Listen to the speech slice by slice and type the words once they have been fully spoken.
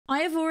I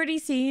have already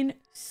seen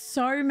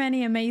so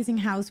many amazing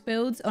house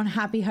builds on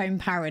Happy Home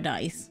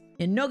Paradise.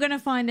 You're not going to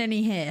find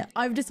any here.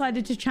 I've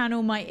decided to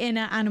channel my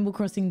inner Animal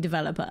Crossing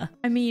developer.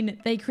 I mean,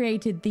 they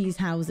created these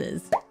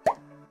houses.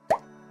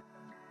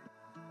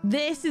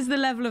 This is the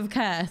level of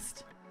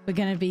cursed we're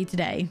going to be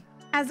today.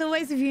 As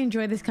always, if you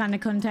enjoy this kind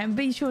of content,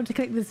 be sure to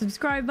click the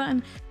subscribe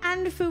button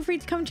and feel free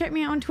to come check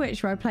me out on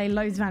Twitch where I play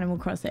loads of Animal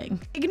Crossing.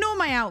 Ignore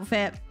my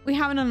outfit. We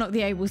haven't unlocked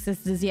the Able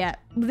Sisters yet.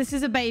 This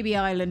is a baby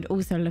island.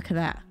 Also, look at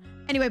that.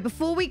 Anyway,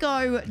 before we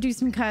go do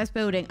some cursed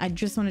building, I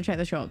just want to check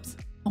the shops.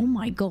 Oh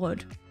my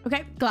God.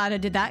 Okay, glad I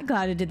did that.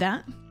 Glad I did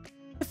that.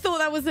 I thought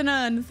that was an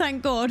urn.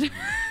 Thank God.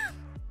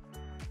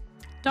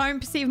 Don't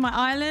perceive my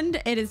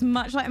island. It is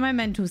much like my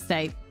mental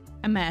state.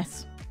 A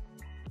mess.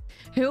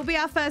 Who'll be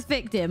our first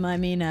victim? I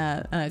mean,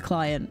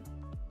 client.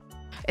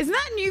 Isn't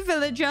that a new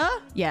villager?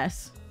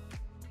 Yes.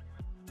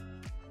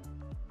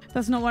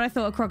 That's not what I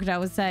thought a crocodile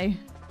would say.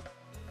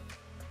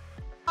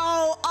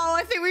 Oh,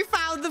 I think we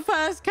found the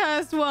first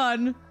cursed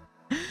one.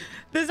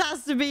 This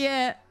has to be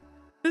it.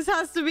 This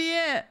has to be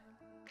it.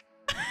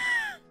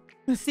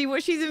 Let's see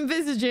what she's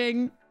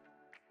envisaging.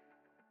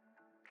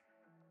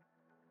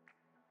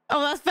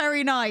 Oh, that's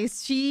very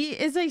nice. She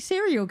is a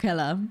serial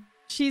killer.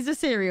 She's a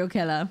serial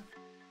killer.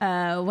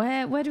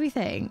 Where do we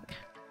think?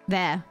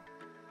 There.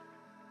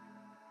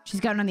 She's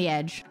going on the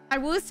edge. I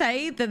will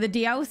say that the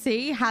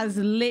DLC has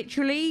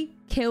literally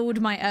killed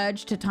my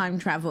urge to time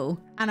travel.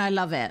 And I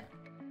love it.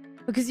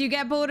 Because you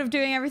get bored of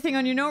doing everything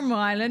on your normal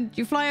island,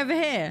 you fly over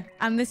here.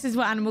 And this is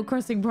what Animal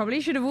Crossing probably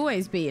should have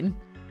always been.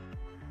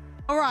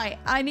 All right,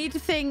 I need to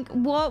think,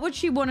 what would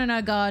she want in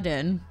her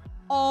garden?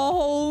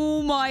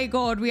 Oh my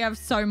God, we have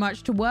so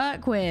much to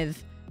work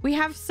with. We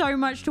have so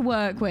much to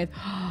work with.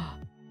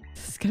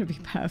 This is going to be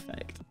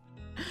perfect.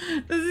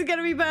 This is going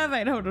to be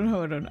perfect. Hold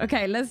on.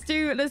 Okay, let's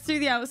do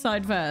the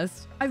outside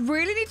first. I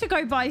really need to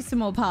go buy some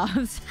more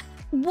paths.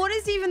 What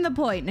is even the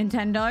point,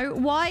 Nintendo?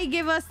 Why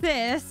give us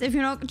this if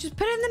you're not... Just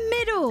put it in the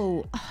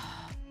middle.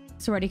 Oh,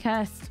 it's already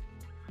cursed.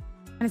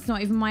 And it's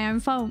not even my own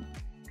fault.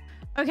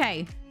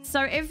 Okay,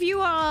 so if you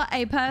are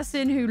a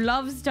person who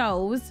loves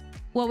dolls,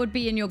 what would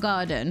be in your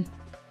garden?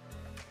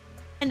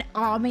 An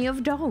army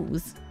of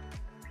dolls.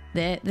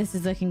 This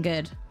is looking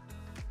good.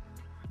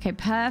 Okay,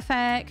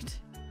 perfect.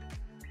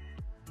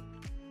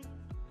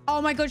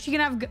 Oh my God, she can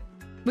have...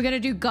 We're going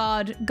to do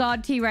guard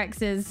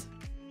T-Rexes.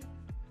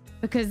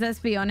 Because let's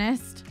be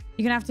honest,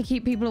 you're going to have to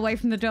keep people away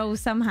from the dolls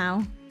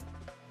somehow.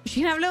 She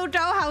can have little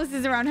doll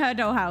houses around her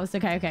doll house.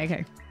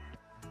 Okay.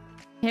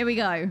 Here we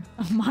go.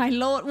 Oh my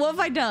Lord, what have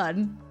I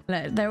done?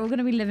 They're all going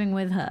to be living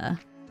with her.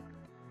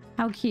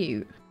 How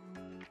cute.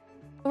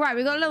 All right,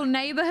 we got a little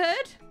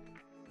neighborhood.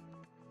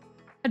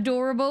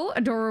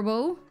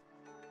 Adorable.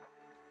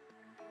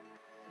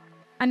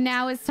 And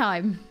now it's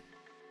time.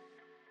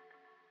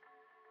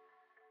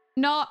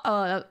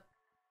 That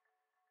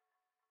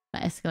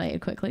escalated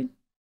quickly.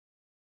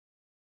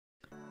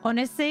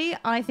 Honestly,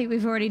 I think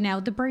we've already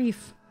nailed the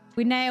brief.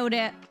 We nailed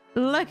it.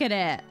 Look at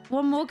it.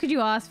 What more could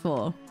you ask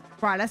for?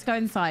 Right, let's go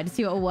inside and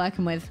see what we're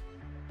working with.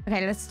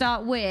 Okay, let's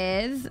start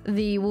with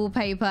the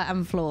wallpaper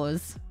and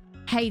floors.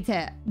 Hate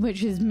it,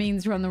 which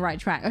means we're on the right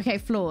track. Okay,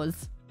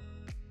 floors.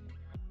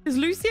 Is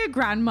Lucy a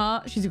grandma?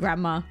 She's a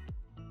grandma.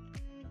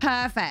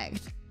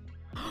 Perfect.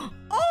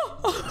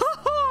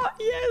 Oh,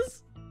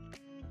 yes.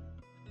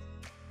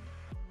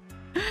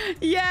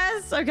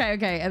 Yes.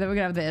 Okay. And then we're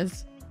gonna have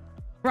this.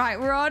 Right,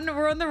 we're on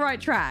the right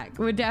track.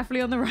 We're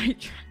definitely on the right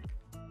track.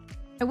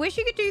 I wish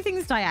you could do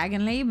things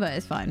diagonally, but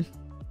it's fine.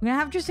 We're gonna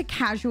have just a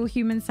casual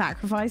human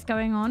sacrifice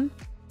going on.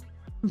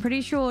 I'm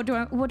pretty sure.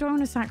 What do I want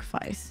to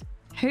sacrifice?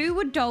 Who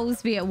would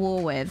dolls be at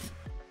war with?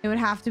 It would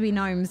have to be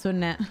gnomes,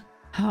 wouldn't it?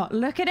 Oh,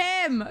 look at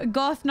him.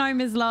 Goth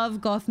gnome is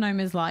love. Goth gnome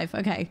is life.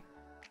 Okay,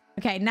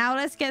 now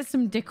let's get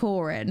some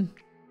decor in.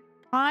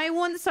 I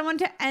want someone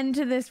to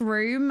enter this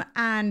room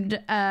and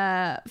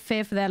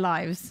fear for their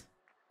lives.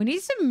 We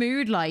need some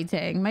mood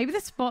lighting. Maybe the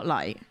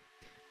spotlight.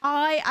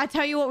 I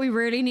tell you what we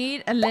really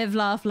need. A live,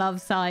 laugh, love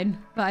sign.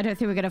 But I don't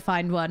think we're going to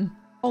find one.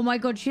 Oh my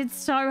God, she'd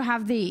so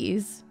have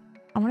these.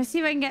 I want to see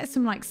if I can get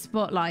some like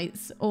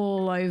spotlights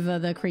all over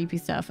the creepy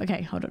stuff.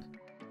 Okay, hold on.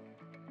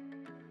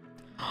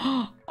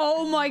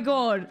 Oh my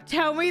God.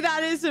 Tell me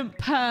that isn't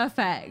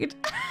perfect.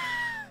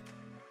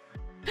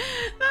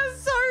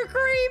 That's so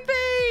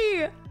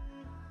creepy.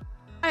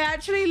 I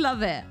actually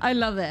love it. I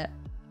love it.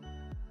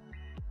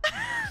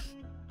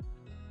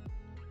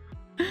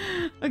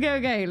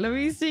 Okay. Let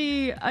me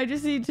see. I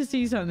just need to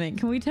see something.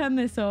 Can we turn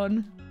this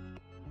on?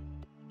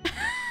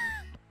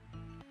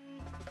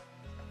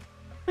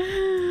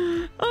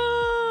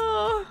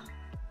 Oh,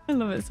 I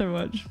love it so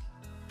much.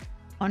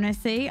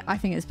 Honestly, I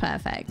think it's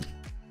perfect.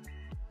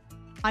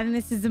 I think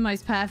this is the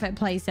most perfect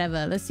place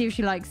ever. Let's see if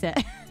she likes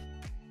it.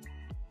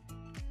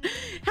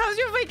 How's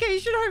your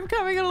vacation home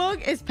coming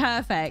along? It's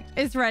perfect.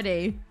 It's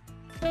ready.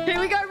 Here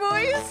we go,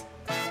 boys.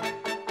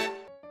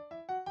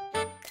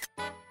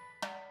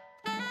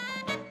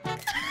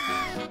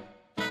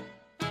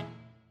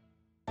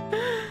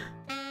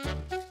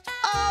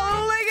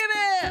 Oh, look at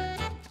it.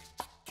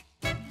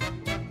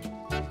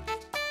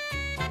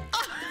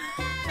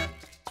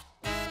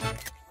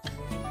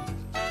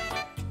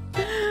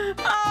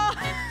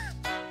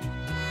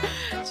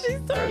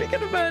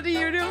 gonna murder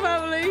you and your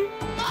family.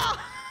 Oh.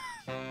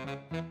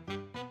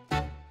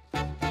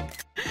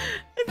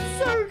 It's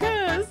so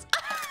cursed.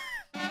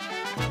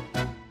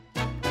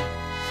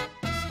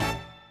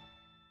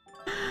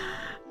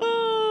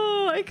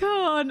 Oh, I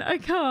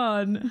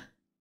can't.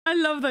 I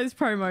love those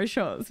promo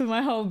shots with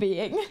my whole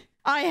being.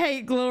 I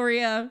hate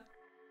Gloria.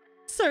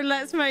 So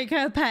let's make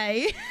her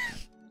pay.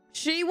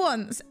 She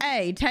wants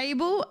a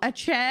table, a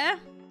chair,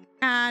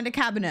 and a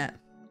cabinet.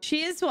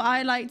 She is what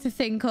I like to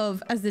think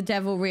of as the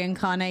devil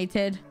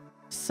reincarnated.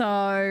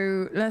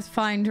 So let's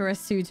find her a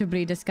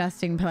suitably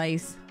disgusting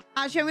place.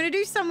 Actually, I'm going to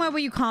do somewhere where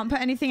you can't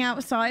put anything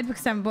outside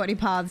because I haven't bought any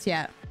paths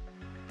yet.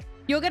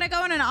 You're going to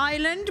go on an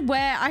island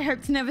where I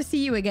hope to never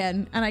see you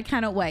again. And I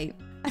cannot wait.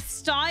 A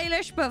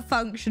stylish but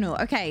functional.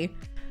 Okay.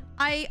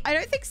 I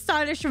don't think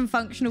stylish and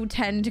functional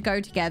tend to go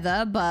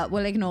together, but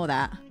we'll ignore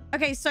that.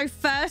 Okay, so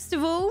first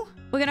of all,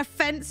 we're going to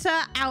fence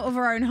her out of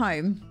her own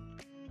home.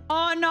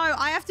 Oh, no.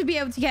 I have to be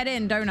able to get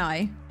in, don't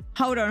I?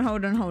 Hold on.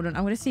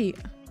 I want to see.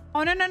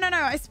 Oh, no.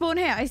 I spawn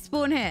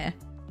here.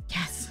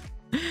 Yes.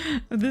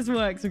 If this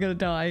works, I'm going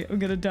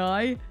to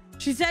die.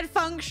 She said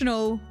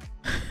functional.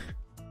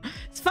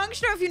 It's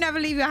functional if you never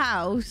leave your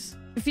house.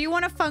 If you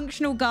want a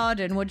functional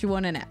garden, what do you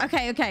want in it?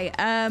 Okay.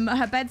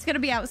 Her bed's going to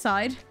be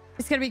outside.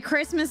 It's going to be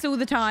Christmas all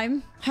the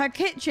time. Her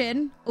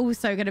kitchen,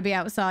 also going to be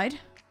outside.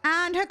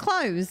 And her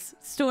clothes,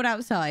 stored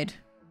outside.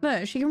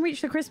 Look, she can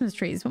reach the Christmas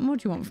trees. What more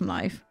do you want from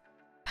life?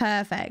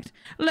 Perfect.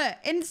 Look,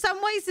 in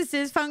some ways, this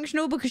is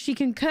functional because she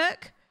can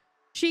cook,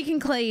 she can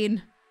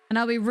clean, and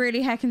I'll be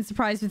really heckin'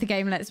 surprised if the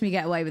game lets me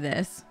get away with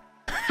this.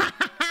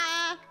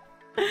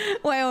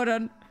 Wait, hold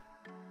on.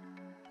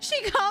 She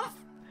can't...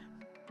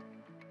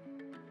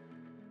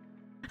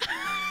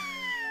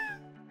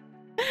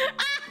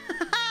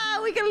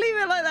 We can leave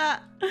it like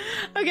that.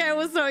 Okay, I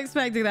was not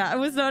expecting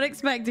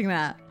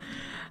that.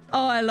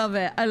 Oh, I love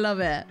it.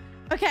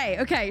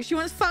 Okay. She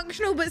wants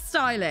functional but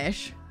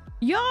stylish.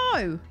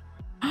 Yo!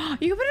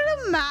 You can put a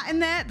little mat in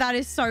there. That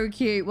is so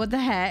cute. What the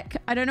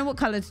heck? I don't know what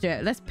color to do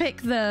it. Let's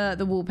pick the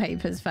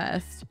wallpapers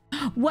first.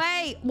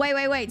 Wait.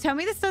 Tell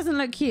me this doesn't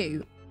look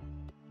cute.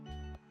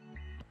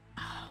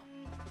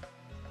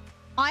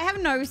 I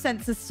have no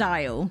sense of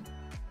style.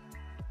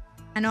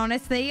 And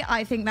honestly,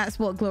 I think that's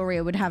what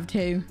Gloria would have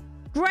too.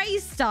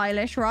 Grey's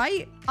stylish,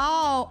 right?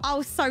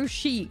 Oh, so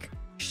chic.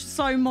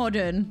 So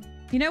modern.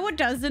 You know what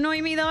does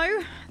annoy me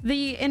though?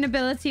 The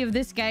inability of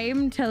this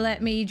game to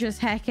let me just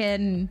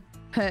heckin'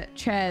 put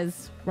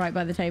chairs right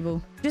by the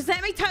table. Just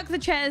let me tuck the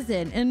chairs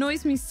in. It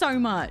annoys me so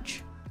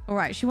much. All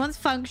right, she wants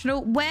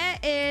functional. Where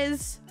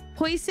is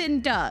Poison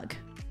Duck?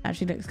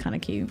 Actually looks kind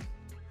of cute.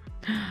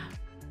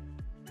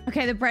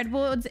 Okay, the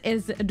breadboards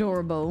is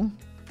adorable.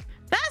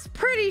 That's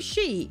pretty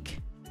chic.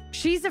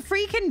 She's a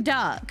freaking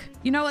duck.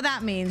 You know what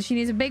that means? She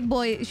needs a big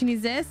boy. She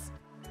needs this.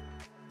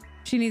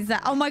 She needs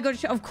that. Oh my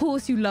God. Of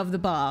course you love the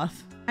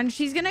bath. And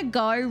she's going to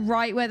go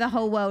right where the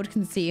whole world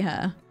can see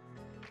her.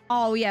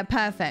 Oh yeah,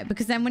 perfect.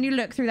 Because then when you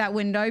look through that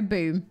window,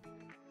 boom.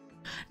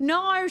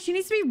 No, she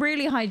needs to be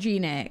really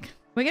hygienic.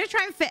 We're going to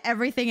try and fit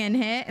everything in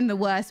here in the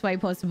worst way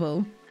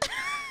possible.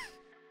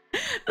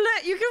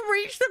 Look, you can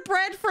reach the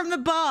bread from the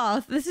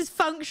bath. This is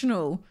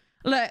functional.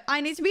 Look, I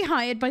need to be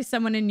hired by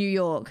someone in New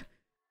York.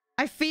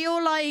 I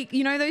feel like,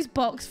 you know, those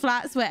box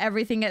flats where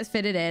everything gets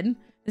fitted in.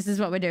 This is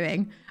what we're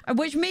doing.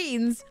 Which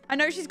means, I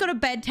know she's got a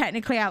bed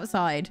technically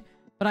outside,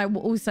 but I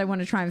also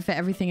want to try and fit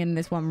everything in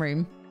this one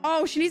room.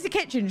 Oh, she needs a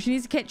kitchen.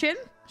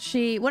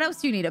 What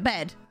else do you need? A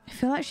bed. I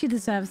feel like she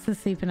deserves to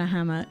sleep in a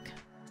hammock.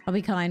 I'll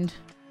be kind.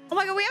 Oh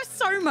my God, we have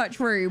so much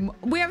room.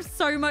 We're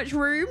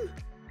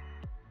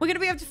going to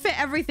be able to fit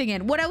everything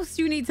in. What else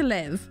do you need to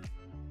live?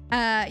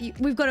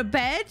 We've got a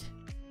bed.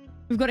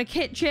 We've got a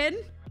kitchen.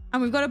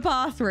 And we've got a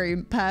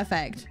bathroom.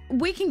 Perfect.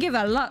 We can give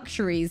her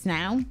luxuries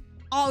now.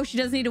 Oh, she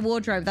does need a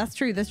wardrobe. That's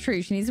true.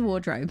 She needs a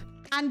wardrobe.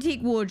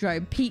 Antique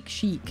wardrobe. Peak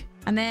chic.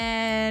 And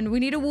then we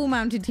need a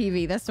wall-mounted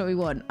TV. That's what we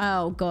want.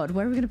 Oh, God.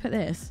 Where are we going to put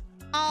this?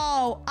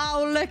 Oh,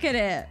 look at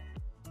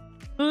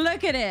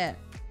it.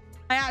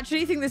 I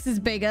actually think this is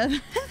bigger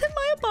than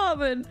my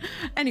apartment.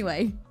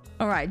 Anyway.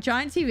 All right.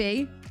 Giant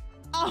TV.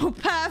 Oh,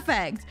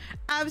 perfect.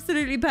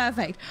 Absolutely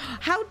perfect.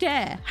 How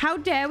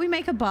dare we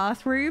make a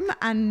bathroom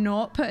and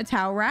not put a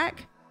towel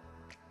rack?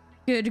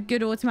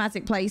 Good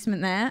automatic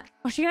placement there.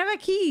 Oh, she can have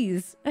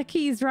her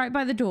keys right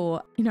by the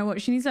door. You know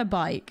what? She needs her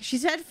bike. She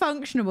said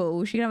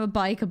functional. She can have a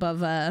bike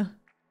above her.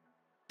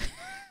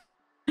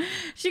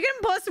 She can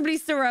possibly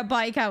store her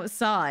bike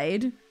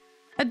outside.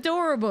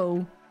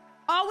 Adorable.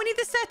 Oh, we need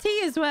the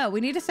settee as well.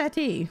 We need a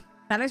settee.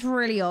 That looks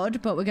really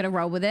odd, but we're going to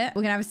roll with it.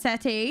 We're going to have a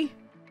settee.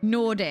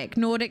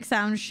 Nordic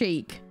sounds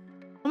chic.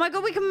 Oh my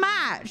God, we can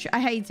match. I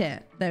hate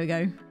it. There we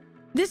go.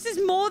 This is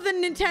more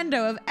than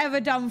Nintendo have ever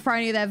done for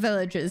any of their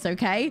villagers,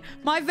 okay?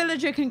 My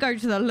villager can go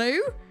to the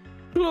loo.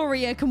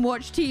 Gloria can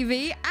watch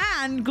TV.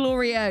 And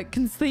Gloria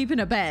can sleep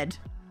in a bed.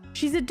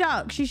 She's a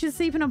duck. She should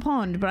sleep in a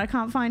pond, but I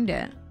can't find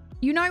it.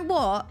 You know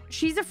what?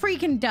 She's a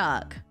freaking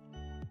duck.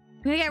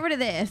 I'm going to get rid of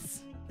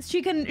this.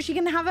 She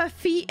can have her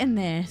feet in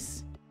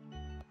this.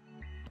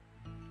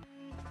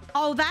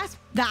 Oh,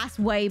 that's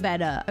way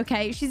better.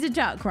 Okay, she's a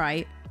duck,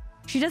 right?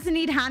 She doesn't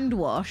need hand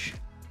wash.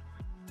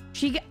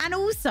 And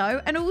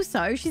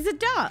also, she's a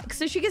duck,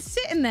 so she can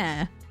sit in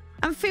there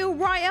and feel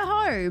right at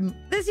home.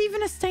 There's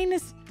even a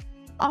stainless...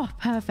 Oh,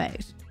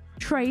 perfect.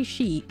 Tray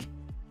chic.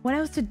 What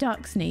else do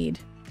ducks need?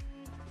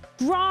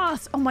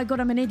 Grass. Oh my God,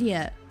 I'm an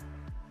idiot.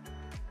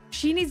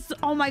 She needs...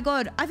 Oh my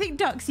God, I think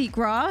ducks eat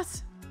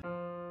grass.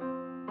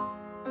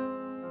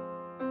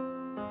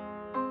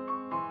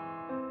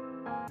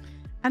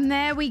 And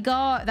there we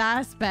go.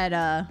 That's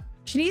better.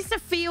 She needs to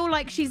feel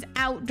like she's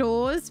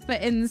outdoors,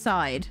 but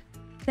inside.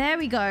 There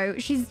we go.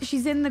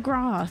 She's in the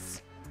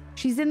grass.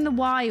 She's in the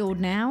wild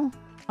now.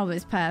 Oh,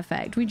 it's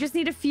perfect. We just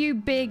need a few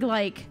big,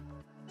 like...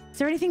 Is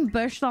there anything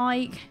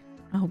bush-like?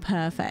 Oh,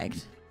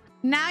 perfect.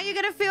 Now you're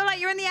going to feel like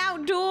you're in the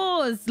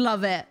outdoors.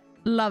 Love it.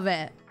 Love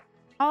it.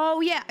 Oh,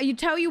 yeah. You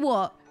tell you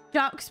what.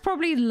 Ducks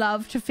probably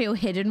love to feel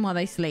hidden while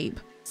they sleep.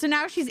 So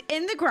now she's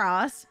in the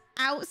grass,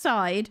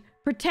 outside,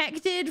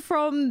 protected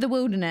from the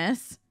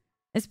wilderness.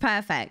 It's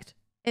perfect.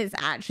 It's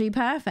actually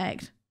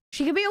perfect.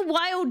 She could be a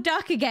wild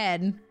duck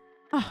again.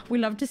 Oh, we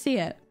love to see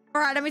it.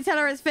 All right, let me tell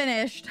her it's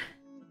finished.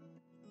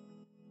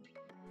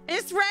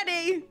 It's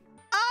ready.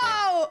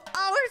 Oh,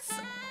 it's...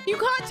 You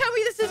can't tell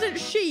me this isn't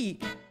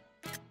chic.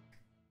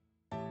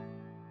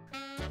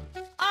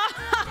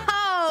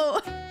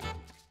 Oh!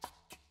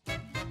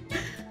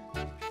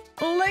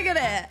 Look at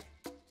it.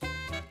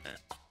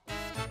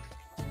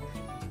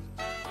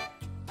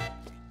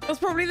 That's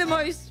probably the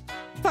most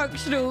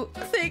functional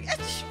thing.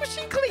 Was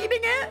she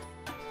cleaning it?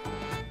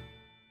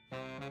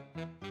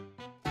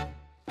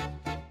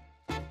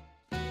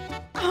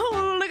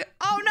 Oh, look.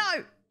 Oh,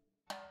 no.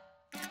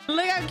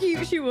 Look how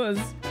cute she was.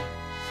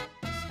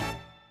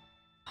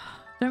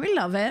 Don't we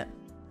love it?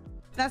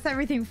 That's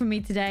everything from me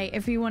today.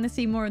 If you want to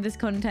see more of this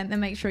content, then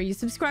make sure you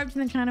subscribe to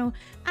the channel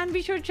and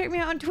be sure to check me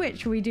out on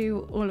Twitch where we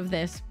do all of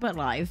this, but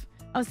live.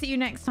 I'll see you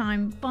next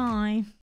time. Bye.